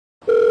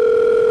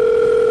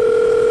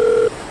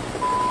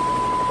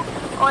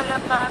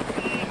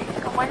papi,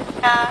 ¿cómo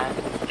estás?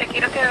 Te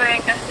quiero que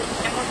vengas, te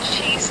quiero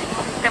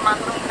muchísimo. Te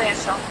mando un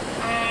beso.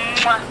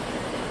 ¡Mua!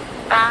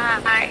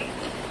 Bye.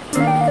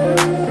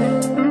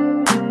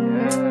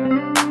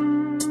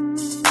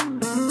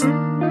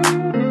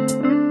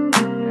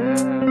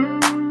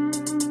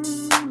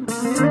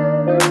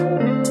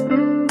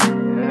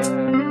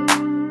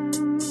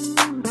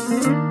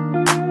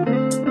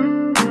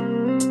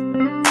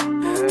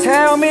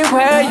 Tell me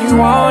where you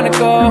wanna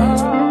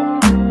go.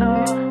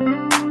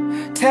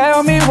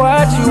 Tell me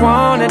what you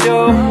wanna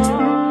do.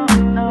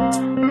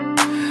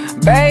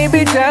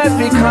 Baby, just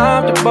be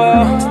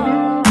comfortable.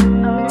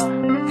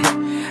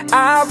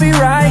 I'll be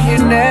right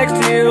here next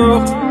to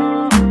you.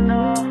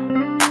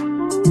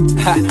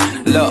 Ha,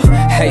 look,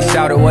 hey,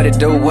 shout out what it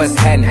do, what's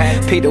happening?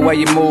 Peep the way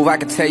you move, I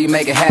can tell you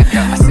make it happen.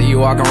 I see you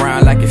walking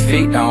around like your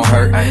feet don't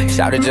hurt.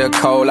 Shout it just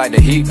cold like the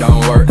heat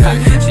don't work.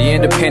 She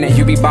independent,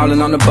 you be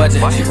ballin' on the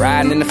budget. She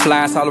riding in the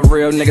flies, all the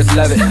real niggas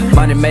love it.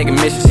 Money making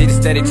mission, she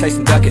just steady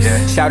chasing duckets.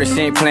 Shout it, she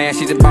ain't playing,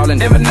 she just ballin'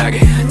 them a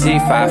nugget.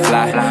 G5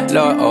 fly,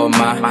 Lord oh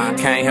my,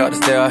 can't help to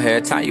still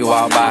hear time you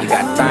all by.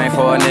 Got a thing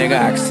for a nigga,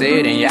 I can see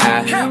it in your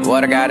eye.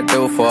 What I gotta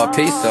do for a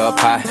piece of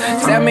pie?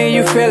 Tell me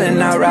you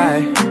feeling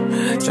alright.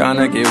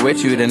 Tryna get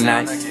with you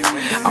tonight.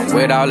 I'm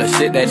with all the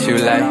shit that you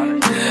like.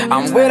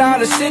 I'm with all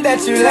the shit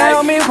that you like.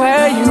 Tell me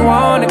where you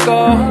wanna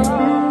go.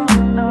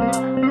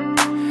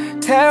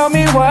 Tell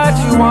me what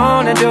you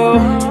wanna do.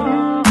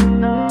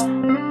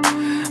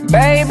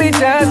 Baby,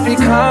 just be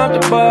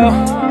comfortable.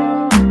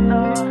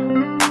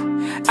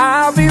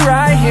 I'll be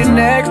right here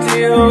next to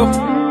you.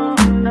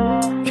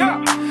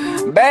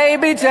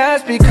 Baby,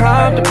 just be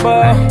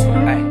comfortable.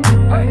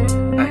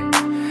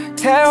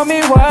 Tell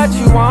me what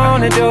you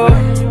wanna do.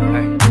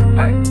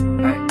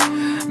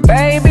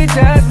 Baby,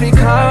 just be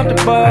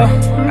comfortable.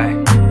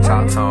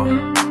 Talk to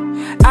him.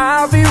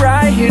 I'll be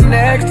right here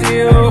next to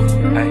you.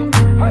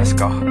 Let's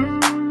go.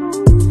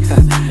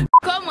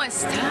 ¿Cómo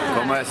estás?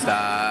 ¿Cómo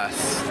estás?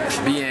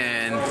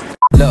 Bien.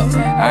 Look,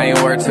 I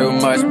ain't worried too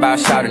much about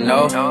shawty,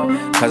 no.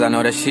 Cause I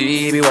know that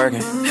she be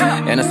working.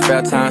 In her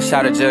spare time,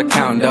 shawty just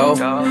counting dough.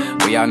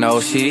 We all know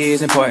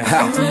she's important.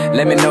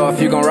 Let me know if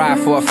you gon' ride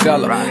for a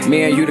fella.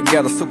 Me and you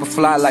together, super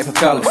fly like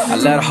propellers. I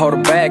let her hold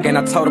her bag and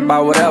I told her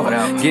about whatever.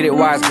 Get it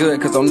while it's good,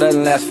 cause don't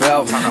nothing last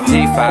forever.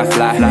 G5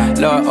 fly,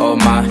 Lord oh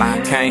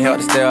my, can't help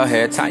to still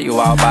hear time you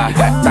all by.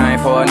 Got a thing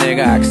for a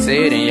nigga, I can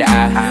see it in your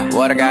eye.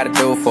 What I gotta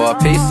do for a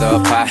piece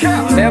of pie?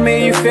 Tell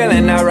me you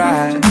feeling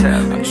alright.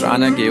 I'm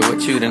tryna get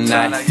with you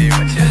tonight.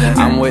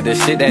 I'm with the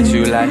shit that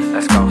you like.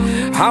 Let's go.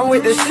 I'm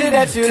with the shit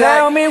that you like.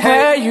 Tell me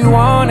where you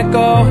wanna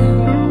go.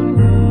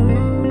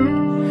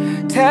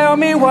 Tell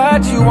me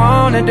what you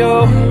wanna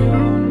do.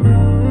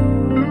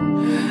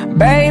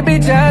 Baby,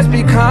 just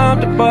be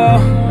comfortable.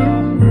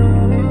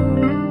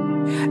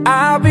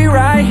 I'll be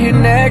right here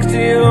next to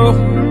you.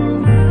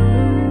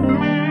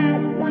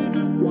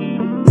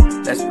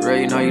 That's real,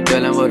 you know you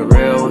dealing with a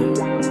real one.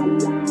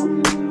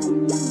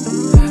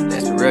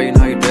 That's real, you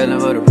know you dealing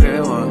with a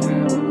real one.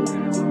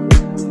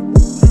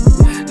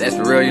 That's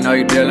real, you know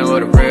you dealing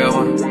with a real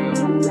one.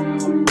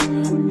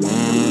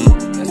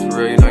 That's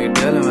real, you know you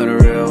dealing with a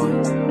real one.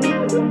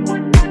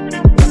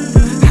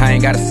 I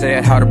ain't gotta say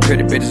it how the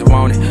pretty bitches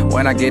want it.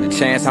 When I get a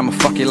chance, I'ma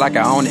fuck you like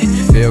I own it.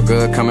 Feel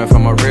good coming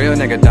from a real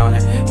nigga, don't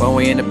it? When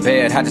we in the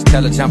bed, I just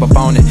tell her jump up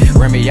on it.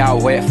 Rim me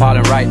out wet,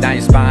 falling right down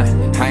your spine.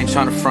 I ain't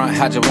tryna front,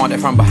 I just want it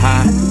from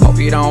behind. Hope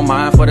you don't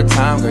mind for the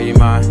time, girl, you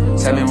mind.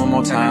 Tell me one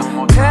more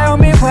time. Tell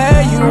me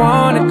where you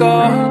wanna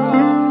go.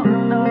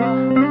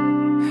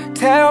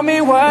 Tell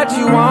me what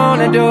you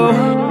wanna do.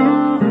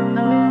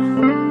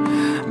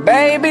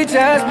 Baby,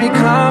 just be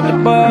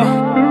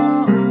comfortable.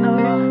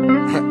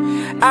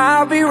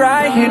 I'll be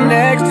right here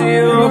next to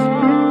you.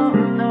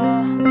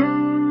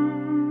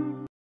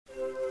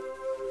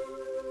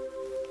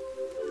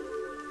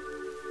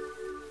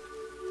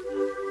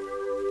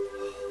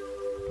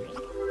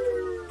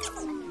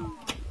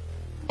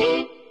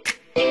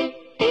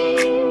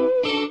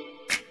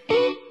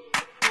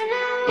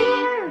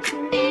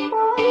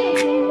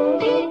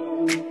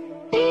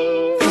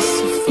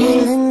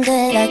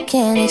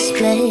 Can't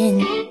explain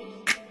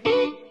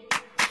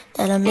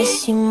that I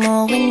miss you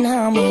more when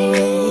I'm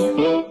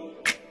away.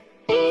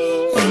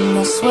 And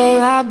I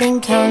swear I've been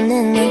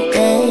counting the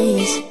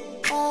days,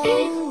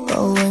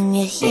 but when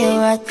you're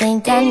here I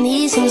think I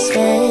need some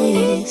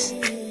space.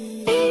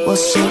 Well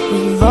shit,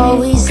 we've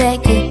always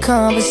had good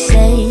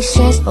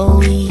conversations, oh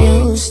we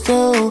used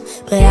to,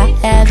 but I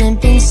haven't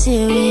been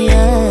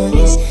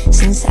serious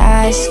since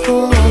high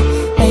school.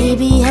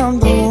 Maybe I'm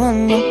the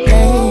one to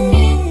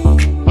blame,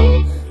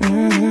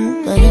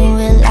 but in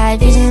real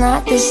life it's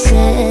not the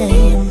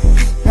same,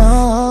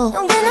 no.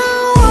 And when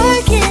I'm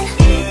working,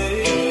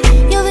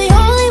 you're the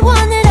only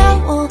one that I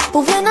want.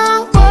 But when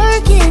I'm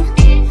working,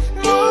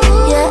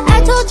 yeah,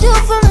 I told you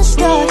from the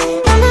start,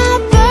 I'm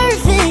not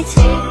perfect.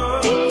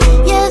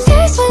 Yeah,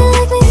 that's why you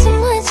like me so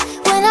much.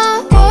 When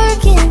I'm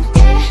working,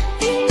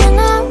 when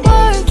I'm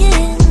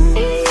working,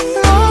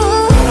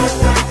 oh.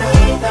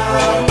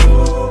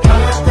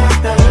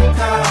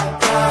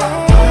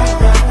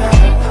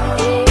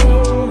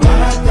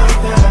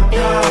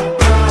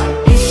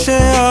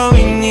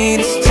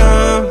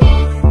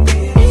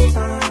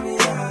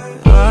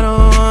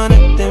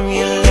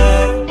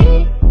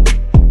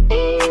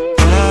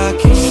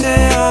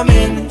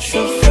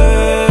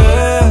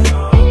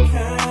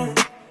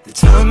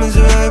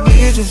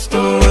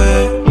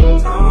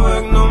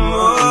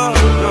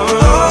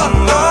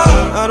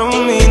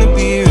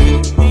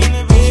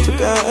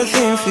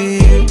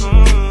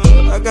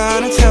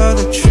 gotta tell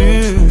the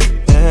truth.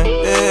 Yeah,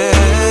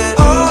 yeah.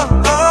 Oh,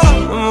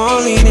 I'm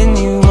more leading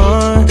you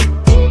on.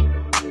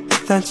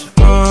 That's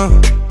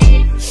wrong,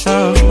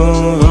 so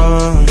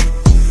wrong.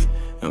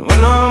 And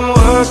when I'm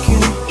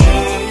working,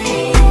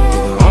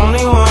 you're the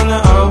only one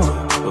that I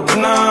want. But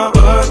when I'm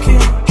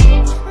working,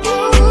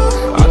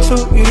 I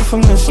told you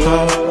from the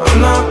start,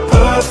 I'm not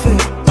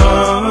perfect, no.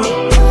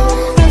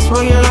 That's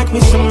why you like me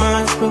so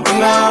much. But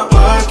when I'm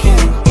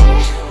working,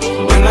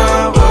 when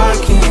I'm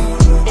working,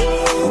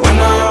 when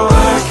I'm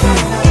working,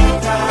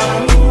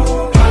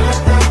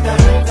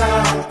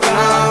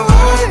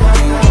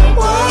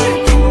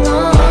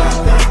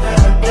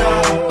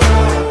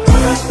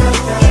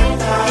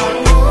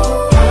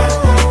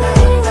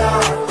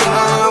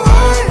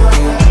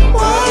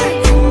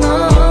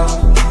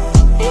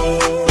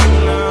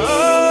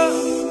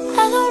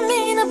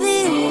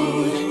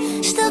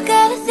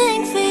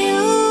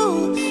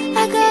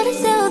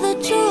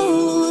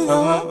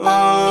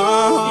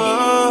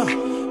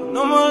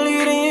 no more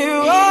leading you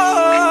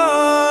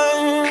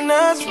on.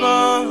 That's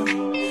wrong,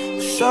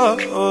 so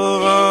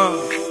wrong.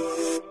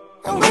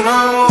 And when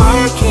I'm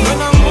working,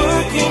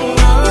 you're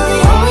the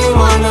only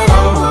one that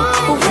I want.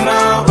 But when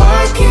I'm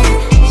working,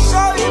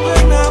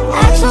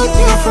 I told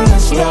you from the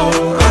start,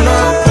 I'm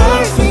not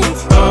perfect,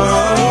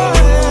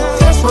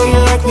 that's why you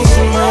like me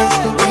so much.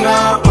 But when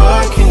I'm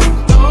working,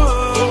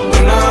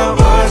 when I'm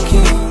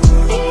working,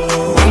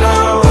 when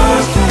I'm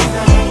working,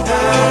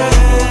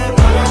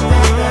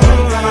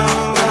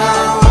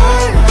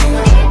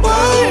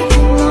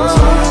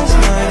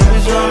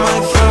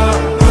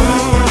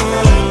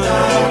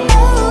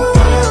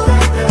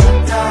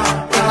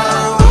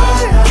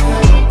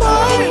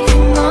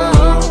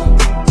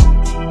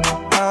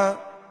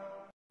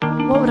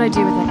 What would I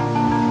do with it?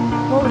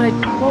 What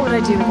would I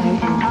do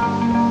without you?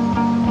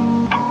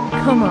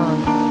 Come on.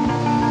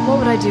 What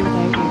would I do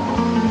without you?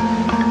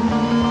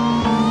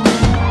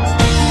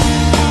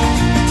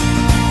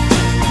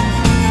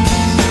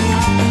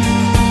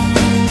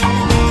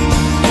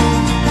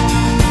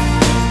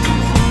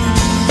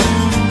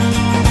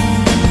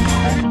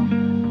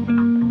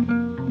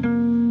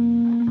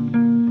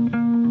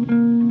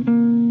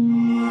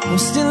 I'm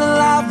still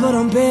alive, but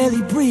I'm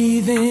barely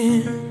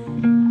breathing.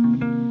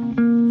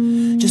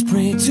 Just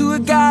praying to a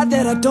God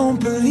that I don't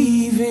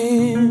believe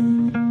in.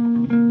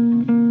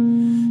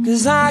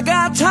 'Cause I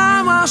got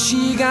time while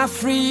she got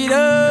freedom.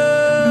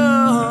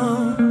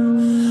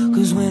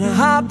 'Cause when a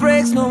heart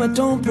breaks, no, it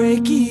don't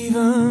break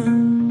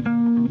even.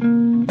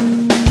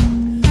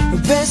 The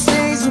best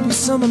days will be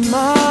some of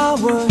my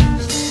worst.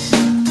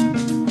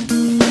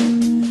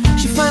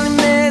 She finally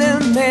met a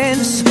man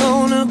that's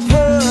gonna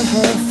put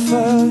her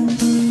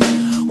first.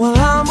 While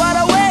I'm wide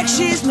awake,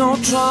 she's no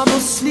trouble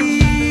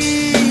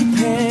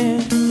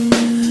sleeping.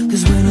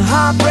 'Cause when a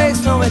heart breaks,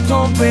 no, it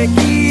don't break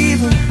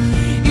even,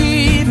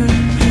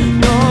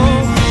 no.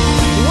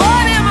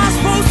 What am I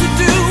supposed to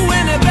do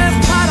when the best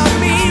part of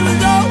me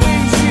was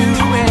always you?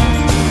 And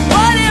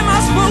what am I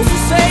supposed to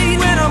say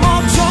when I'm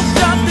all choked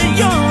up that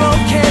you're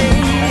okay?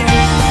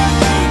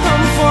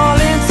 I'm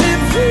falling to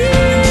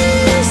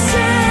pieces,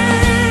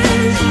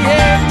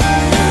 yeah.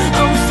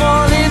 I'm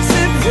falling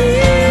to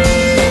pieces.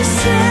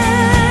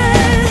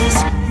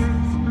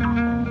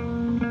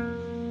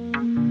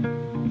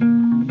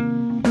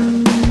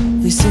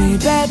 They say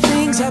bad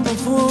things happen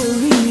for a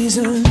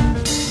reason,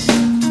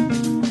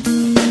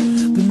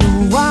 but no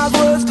wild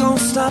words gon'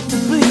 stop the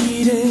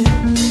bleeding.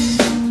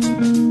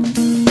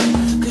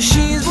 'Cause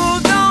she's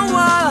moved on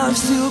while I'm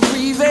still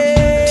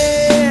grieving.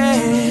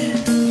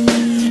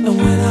 And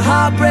when a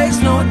heart breaks,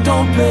 no, it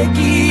don't break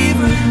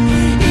even,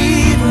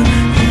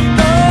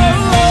 no.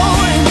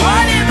 And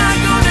what am I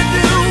gonna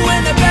do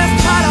when the best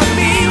part of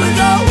me was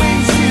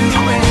always you?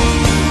 And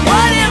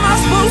what am I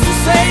supposed to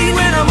say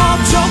when I'm all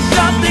choked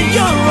up that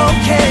you're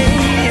okay?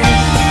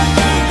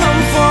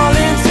 I'm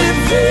falling to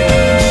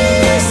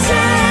pieces,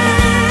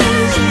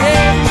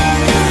 yeah.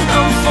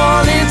 I'm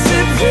falling to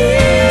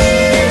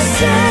pieces,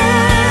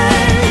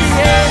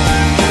 yeah.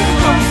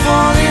 I'm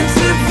falling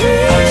to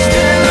pieces. I'm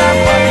still alive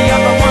while the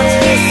other one's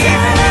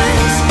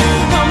pieces.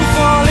 I'm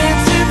falling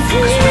to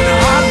pieces. 'Cause when the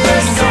heart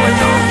breaks, no, it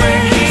don't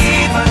break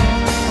even.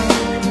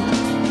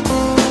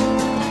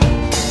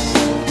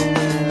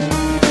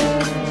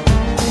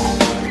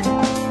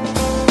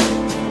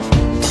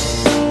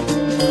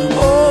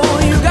 Oh,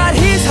 you got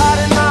his heart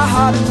and my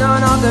heart and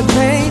none of the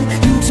pain.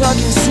 You tuck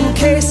your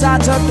suitcase, I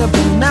tuck the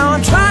blue. Now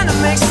I'm trying to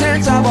make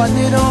sense of what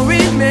little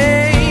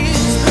remains.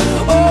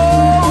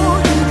 Oh,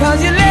 'cause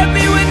you left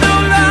me with no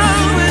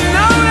love and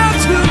no love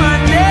to my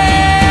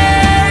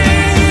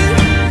name.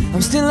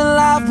 I'm still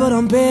alive, but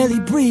I'm barely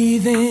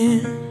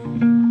breathing.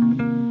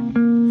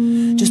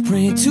 Just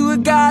praying to a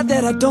God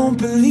that I don't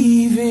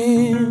believe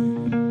in.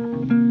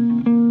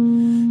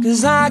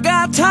 'Cause I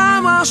got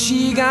time while she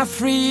got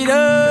freedom.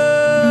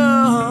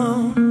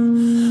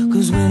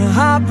 'Cause when a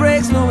heart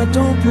breaks, no, it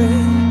don't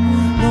break.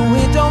 No,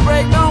 it don't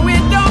break, no,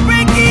 it don't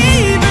break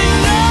even.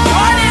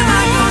 What am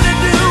I gonna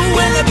do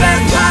when the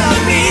best part of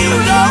me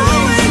was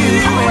always you?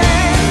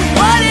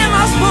 What am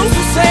I supposed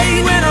to say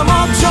when I'm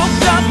all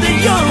choked up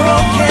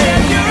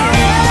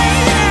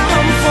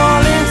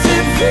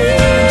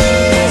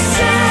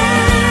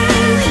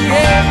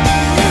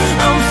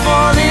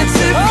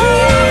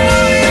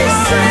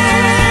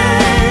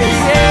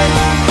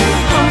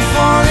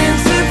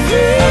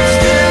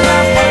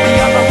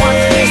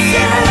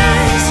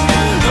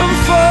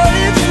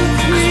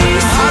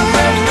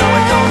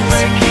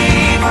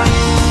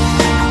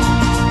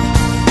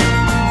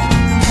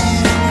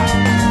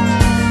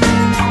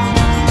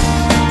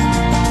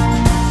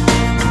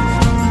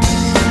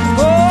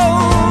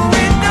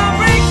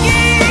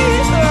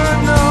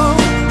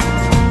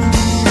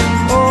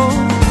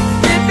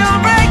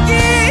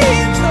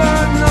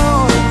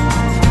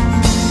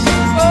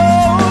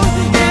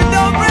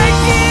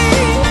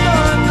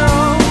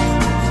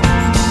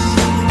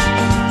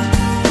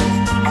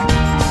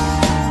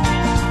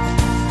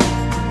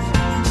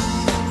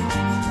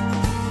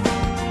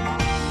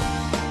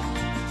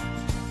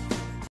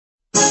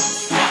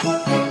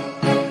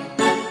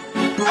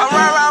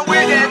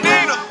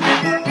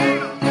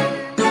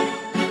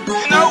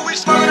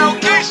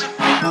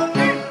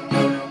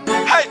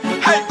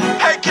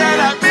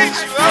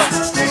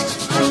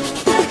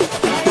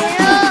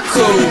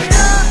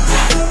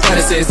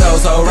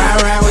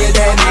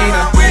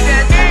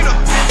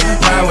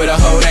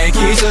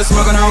just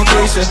smoking on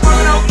Keisha.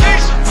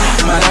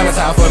 My diamonds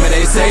out for me,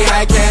 they say,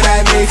 how can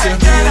I meet you?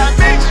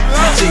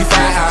 G5,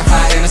 I'm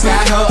high in the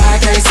sky, ho, I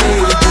can't see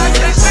you.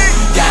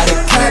 Got a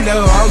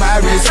condo on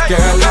my wrist,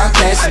 girl, I'm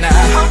cashing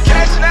out.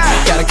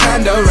 Got a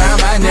condo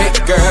around my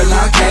neck, girl,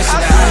 I'm cashing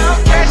out.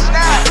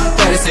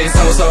 36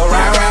 so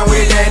round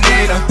with that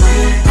needle.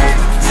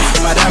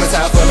 My diamonds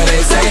out for me,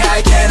 they say, how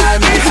can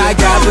I meet you? I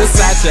got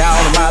Versace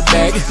all on my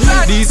back,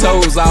 these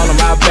hoes all on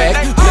my back,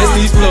 plus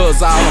these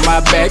plugs all on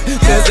my back,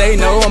 cause they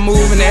know I'm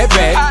moving that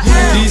back.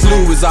 These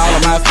Louis all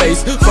on my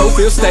face,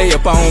 4-5 stay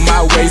up on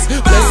my waist,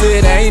 plus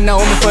it ain't on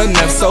me for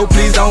nothing, so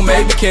please don't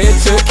make me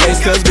catch a case,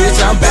 cause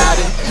bitch I'm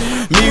bout it.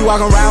 Me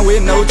walking around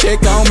with no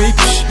check on me,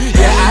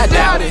 yeah I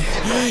doubt it.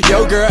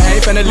 Yo girl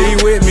ain't finna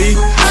leave with me,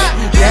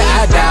 yeah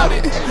I doubt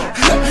it.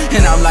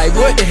 And I'm like,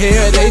 what the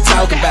hell they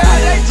talking about?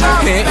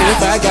 And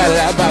if I got it,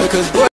 I bought it, cause boy